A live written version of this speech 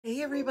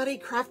Hey everybody,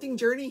 Crafting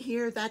Journey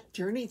here, that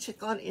Journey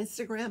chick on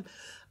Instagram.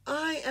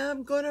 I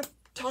am going to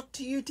talk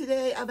to you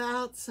today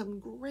about some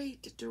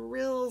great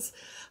drills.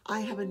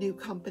 I have a new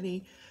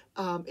company.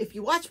 If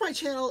you watch my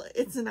channel,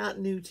 it's not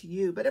new to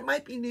you, but it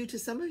might be new to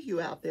some of you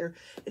out there.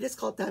 It is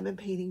called Diamond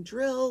Painting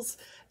Drills,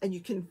 and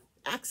you can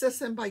access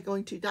them by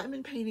going to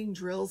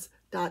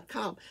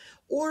diamondpaintingdrills.com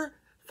or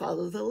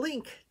follow the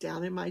link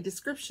down in my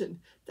description.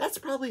 That's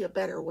probably a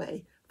better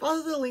way.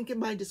 Follow the link in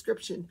my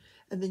description,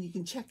 and then you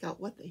can check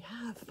out what they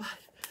have. But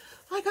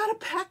I got a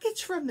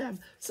package from them,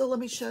 so let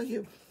me show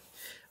you.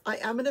 I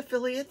am an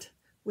affiliate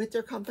with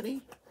their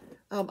company.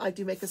 I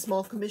do make a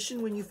small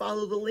commission when you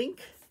follow the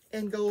link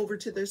and go over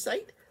to their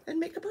site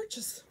and make a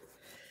purchase.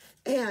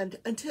 And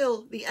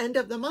until the end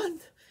of the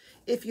month,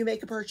 if you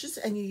make a purchase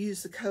and you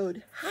use the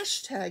code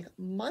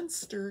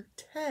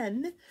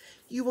 #Monster10,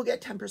 you will get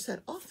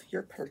 10% off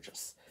your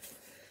purchase.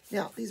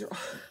 Now, these are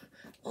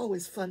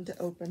always fun to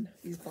open,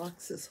 these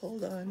boxes.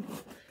 Hold on.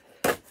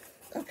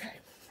 Okay.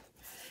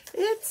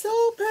 It's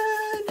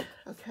open.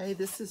 Okay,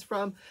 this is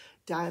from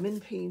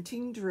Diamond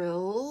Painting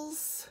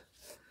Drills.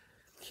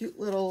 Cute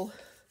little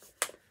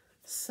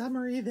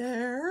summary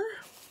there.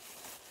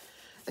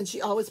 And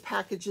she always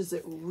packages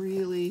it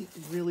really,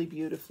 really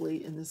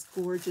beautifully in this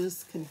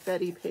gorgeous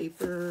confetti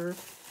paper.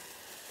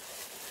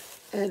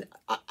 And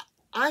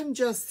I'm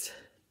just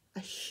a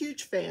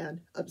huge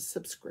fan of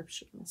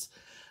subscriptions.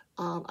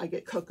 I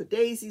get Cocoa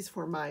Daisies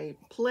for my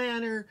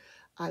planner.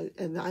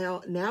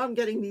 Now I'm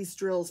getting these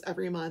drills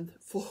every month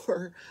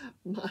for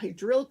my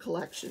drill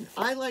collection.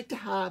 I like to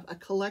have a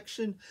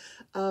collection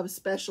of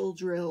special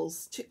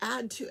drills to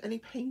add to any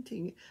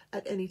painting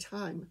at any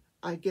time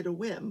I get a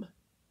whim.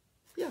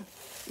 Yeah,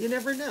 you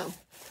never know.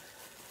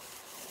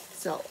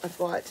 So I've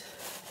got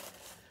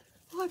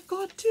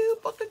two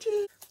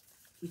packages.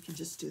 We can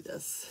just do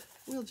this.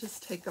 We'll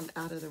just take them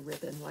out of the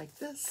ribbon like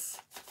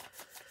this.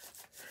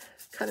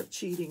 Kind of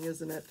cheating,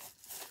 isn't it?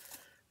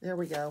 There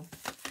we go.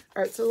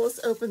 All right, so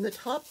let's open the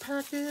top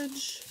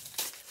package.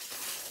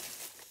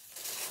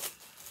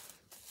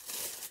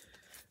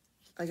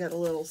 I got a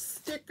little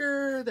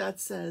sticker that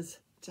says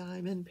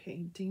Diamond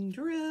Painting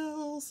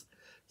Drills.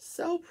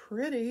 So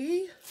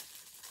pretty.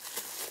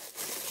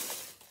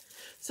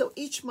 So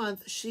each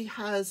month she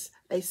has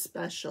a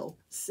special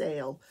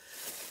sale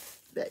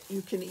that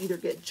you can either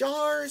get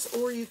jars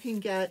or you can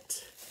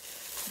get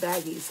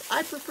baggies.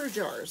 I prefer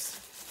jars.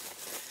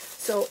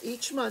 So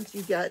each month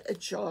you get a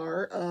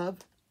jar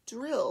of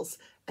drills,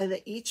 and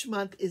that each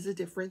month is a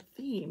different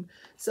theme.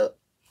 So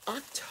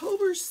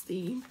October's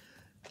theme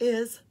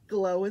is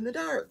glow in the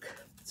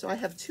dark. So I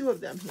have two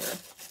of them here.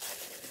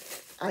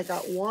 I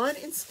got one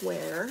in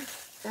square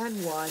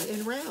and one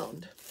in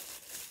round.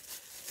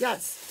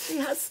 Yes, she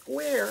has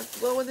square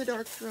glow in the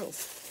dark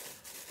drills.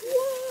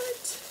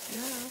 What?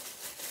 Yeah.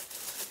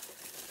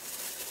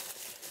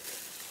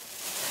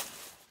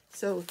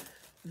 So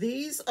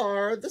these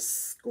are the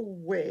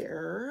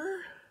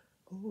square.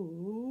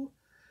 Ooh,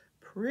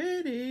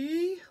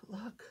 pretty.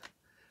 Look,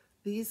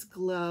 these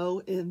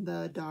glow in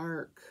the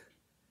dark.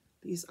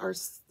 These are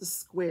the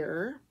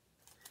square.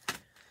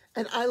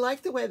 And I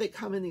like the way they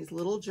come in these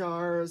little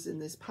jars, in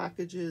these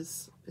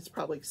packages. It's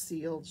probably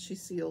sealed. She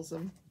seals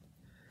them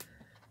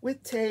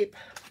with tape.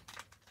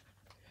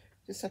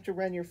 Just have to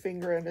run your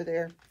finger under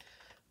there.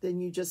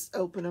 Then you just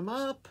open them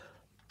up,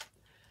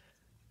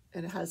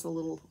 and it has a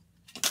little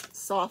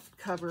soft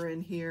cover in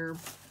here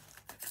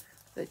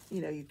that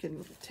you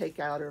can take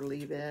out or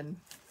leave in.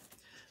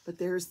 But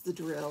there's the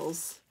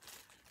drills.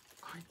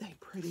 Aren't they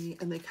pretty?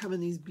 And they come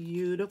in these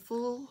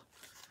beautiful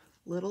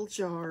little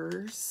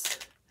jars.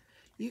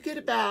 You get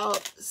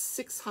about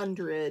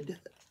 600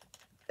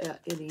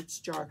 in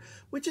each jar,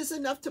 which is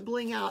enough to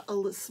bling out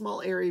a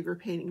small area of your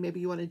painting. Maybe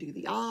you want to do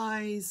the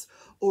eyes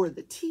or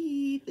the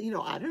teeth.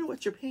 I don't know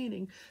what you're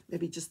painting.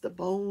 Maybe just the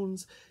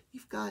bones.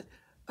 You've got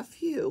a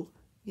few.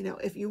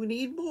 If you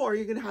need more,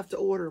 you're going to have to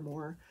order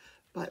more.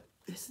 But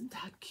isn't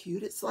that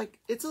cute? It's like,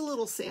 it's a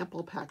little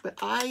sample pack, but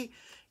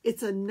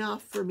it's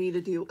enough for me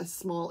to do a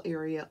small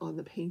area on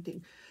the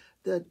painting.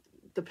 The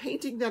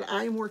painting that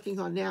I'm working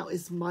on now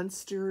is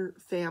Monster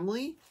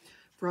Family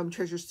from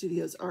Treasure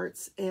Studios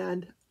Arts.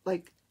 And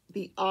like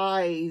the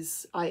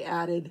eyes, I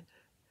added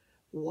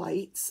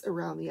whites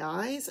around the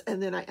eyes,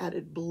 and then I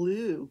added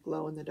blue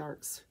glow in the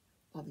darks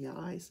on the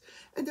eyes.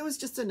 And there was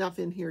just enough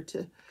in here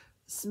to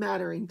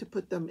smattering to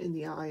put them in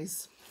the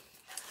eyes.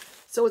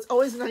 So it's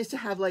always nice to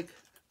have like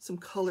some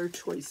color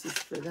choices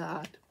for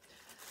that.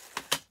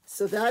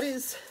 So that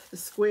is the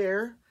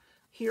square.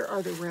 Here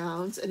are the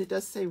rounds, and it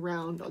does say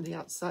round on the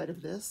outside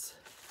of this,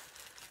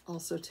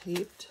 also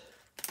taped.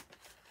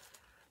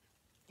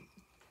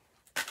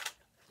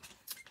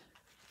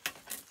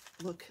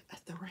 Look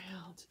at the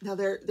rounds. Now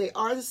they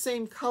are the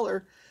same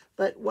color,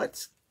 but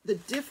what's the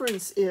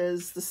difference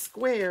is the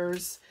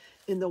squares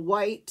in the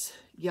white,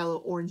 yellow,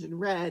 orange, and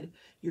red,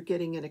 you're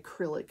getting an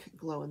acrylic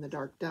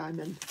glow-in-the-dark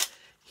diamond.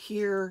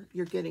 Here,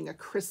 you're getting a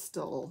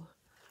crystal.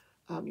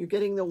 You're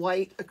getting the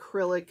white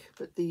acrylic,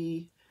 but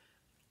the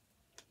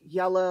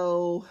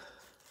yellow,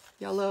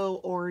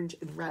 orange,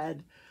 and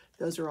red,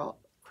 Those are all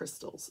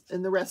crystals,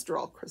 and the rest are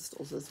all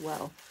crystals as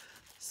well.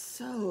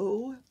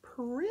 So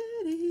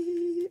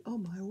pretty. Oh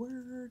my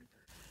word.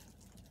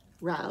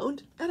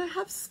 Round, and I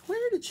have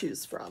square to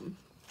choose from.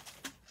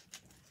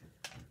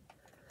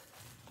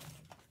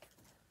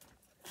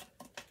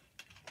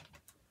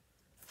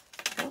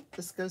 Oh,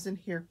 this goes in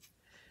here.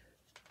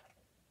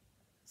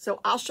 So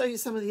I'll show you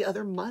some of the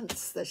other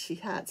months that she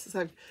had.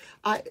 Since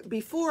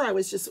before I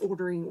was just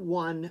ordering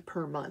one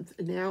per month.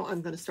 And now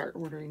I'm going to start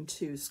ordering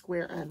 2,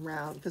 square and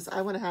round, because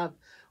I want to have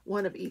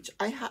one of each.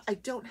 I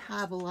don't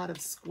have a lot of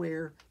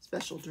square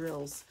special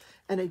drills,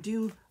 and I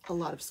do a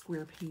lot of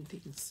square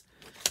paintings.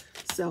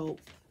 So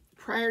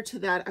prior to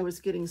that, I was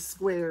getting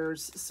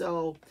squares.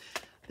 So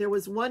there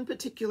was one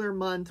particular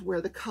month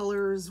where the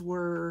colors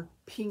were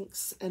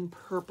pinks and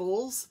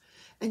purples.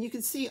 And you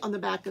can see on the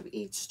back of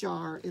each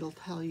jar, it'll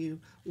tell you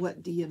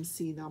what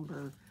DMC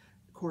number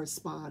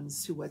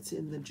corresponds to what's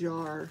in the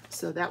jar.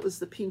 So that was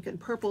the pink and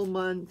purple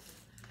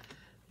month.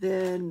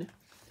 Then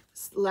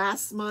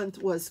last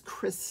month was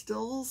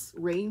crystals,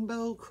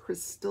 rainbow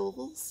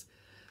crystals.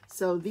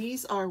 So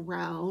these are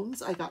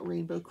rounds. I got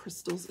rainbow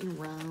crystals in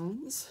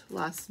rounds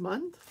last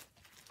month.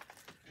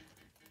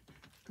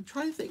 I'm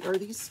trying to think, are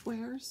these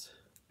squares?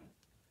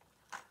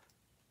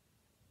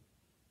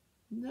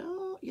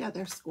 No, yeah,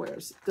 they're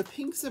squares. The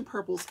pinks and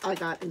purples I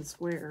got in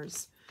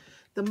squares.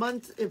 The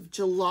month of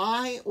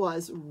July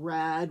was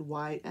red,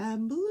 white,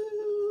 and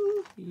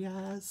blue.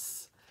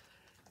 Yes.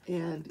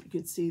 And you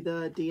can see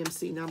the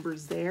DMC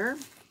numbers there.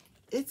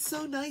 It's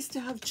so nice to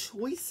have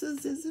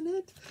choices, isn't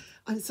it?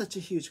 I'm such a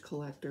huge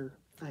collector.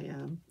 I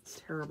am. It's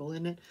terrible,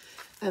 isn't it?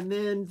 And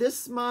then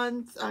this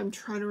month, I'm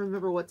trying to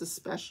remember what the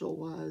special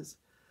was.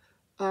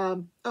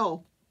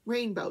 Oh,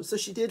 rainbow. So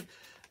she did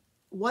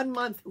 1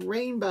 month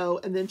rainbow,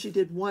 and then she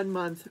did 1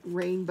 month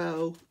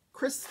rainbow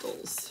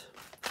crystals,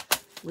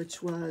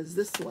 which was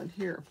this one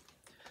here.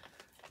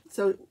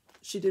 So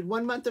she did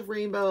 1 month of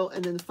rainbow,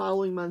 and then the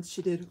following month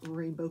she did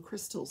rainbow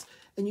crystals.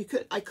 And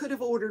I could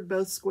have ordered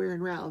both square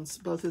and rounds,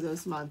 both of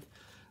those months.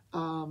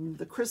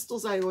 The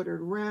crystals I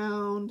ordered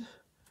round,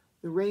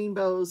 the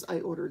rainbows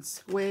I ordered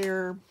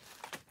square.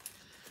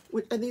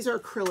 And these are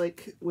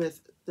acrylic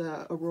with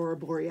the Aurora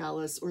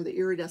Borealis or the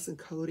iridescent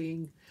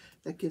coating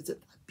that gives it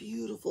a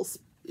beautiful,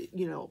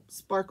 you know,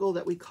 sparkle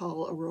that we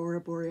call Aurora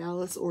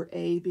Borealis or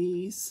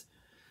ABs.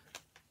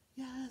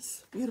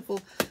 Yes, beautiful.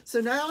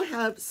 So now I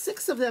have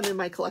 6 of them in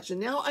my collection.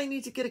 Now I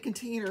need to get a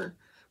container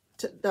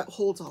that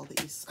holds all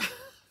these.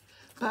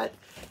 But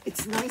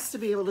it's nice to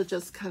be able to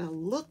just kind of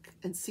look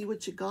and see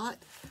what you got,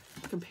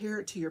 compare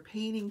it to your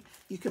painting.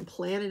 You can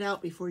plan it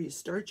out before you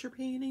start your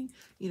painting.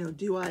 You know,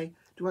 do I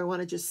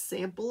want to just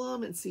sample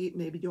them and see,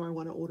 maybe do I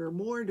want to order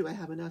more? Do I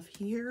have enough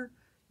here?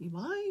 You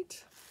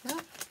might. Yeah.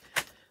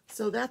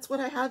 So that's what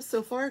I have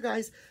so far,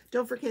 guys.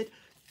 Don't forget,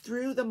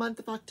 through the month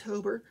of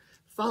October,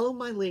 follow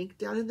my link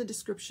down in the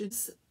description.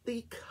 It's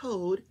the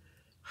code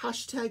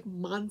 #monster10,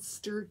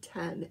 MONSTER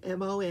 10.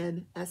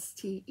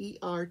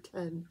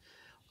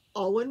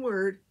 All one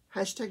word,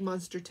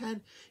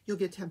 #monster10. You'll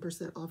get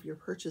 10% off your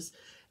purchase.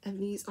 And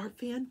these are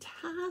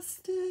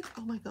fantastic.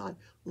 Oh my God,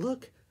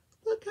 look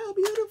how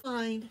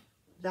beautiful.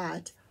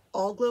 That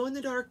all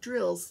glow-in-the-dark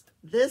drills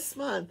this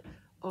month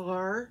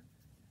are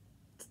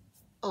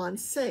on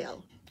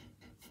sale.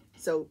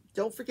 So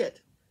don't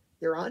forget,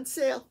 they're on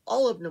sale,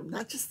 all of them,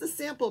 not just the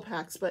sample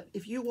packs, but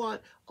if you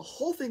want a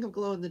whole thing of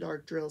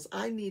glow-in-the-dark drills,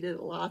 I needed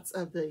lots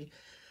of the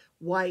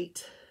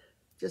white,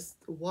 just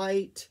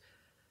white,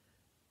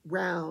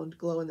 round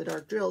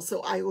glow-in-the-dark drills,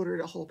 so I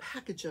ordered a whole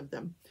package of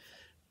them.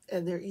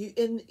 And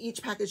in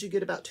each package you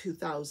get about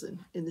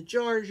 2,000. In the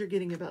jars you're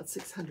getting about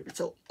 600.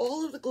 So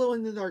all of the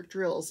glow-in-the-dark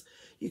drills,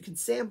 you can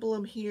sample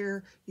them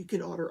here. You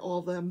can order all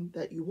of them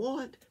that you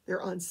want.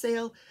 They're on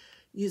sale.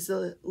 Use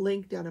the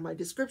link down in my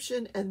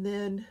description and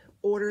then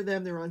order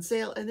them. They're on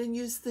sale. And then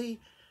use the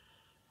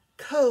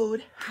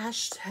code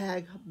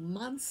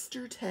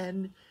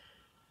 #monster10.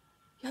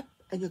 Yep,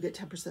 and you'll get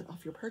 10%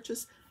 off your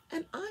purchase.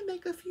 And I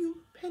make a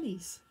few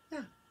pennies.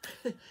 Yeah.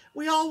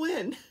 We all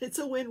win. It's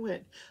a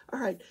win-win.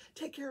 All right.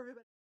 Take care,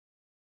 everybody.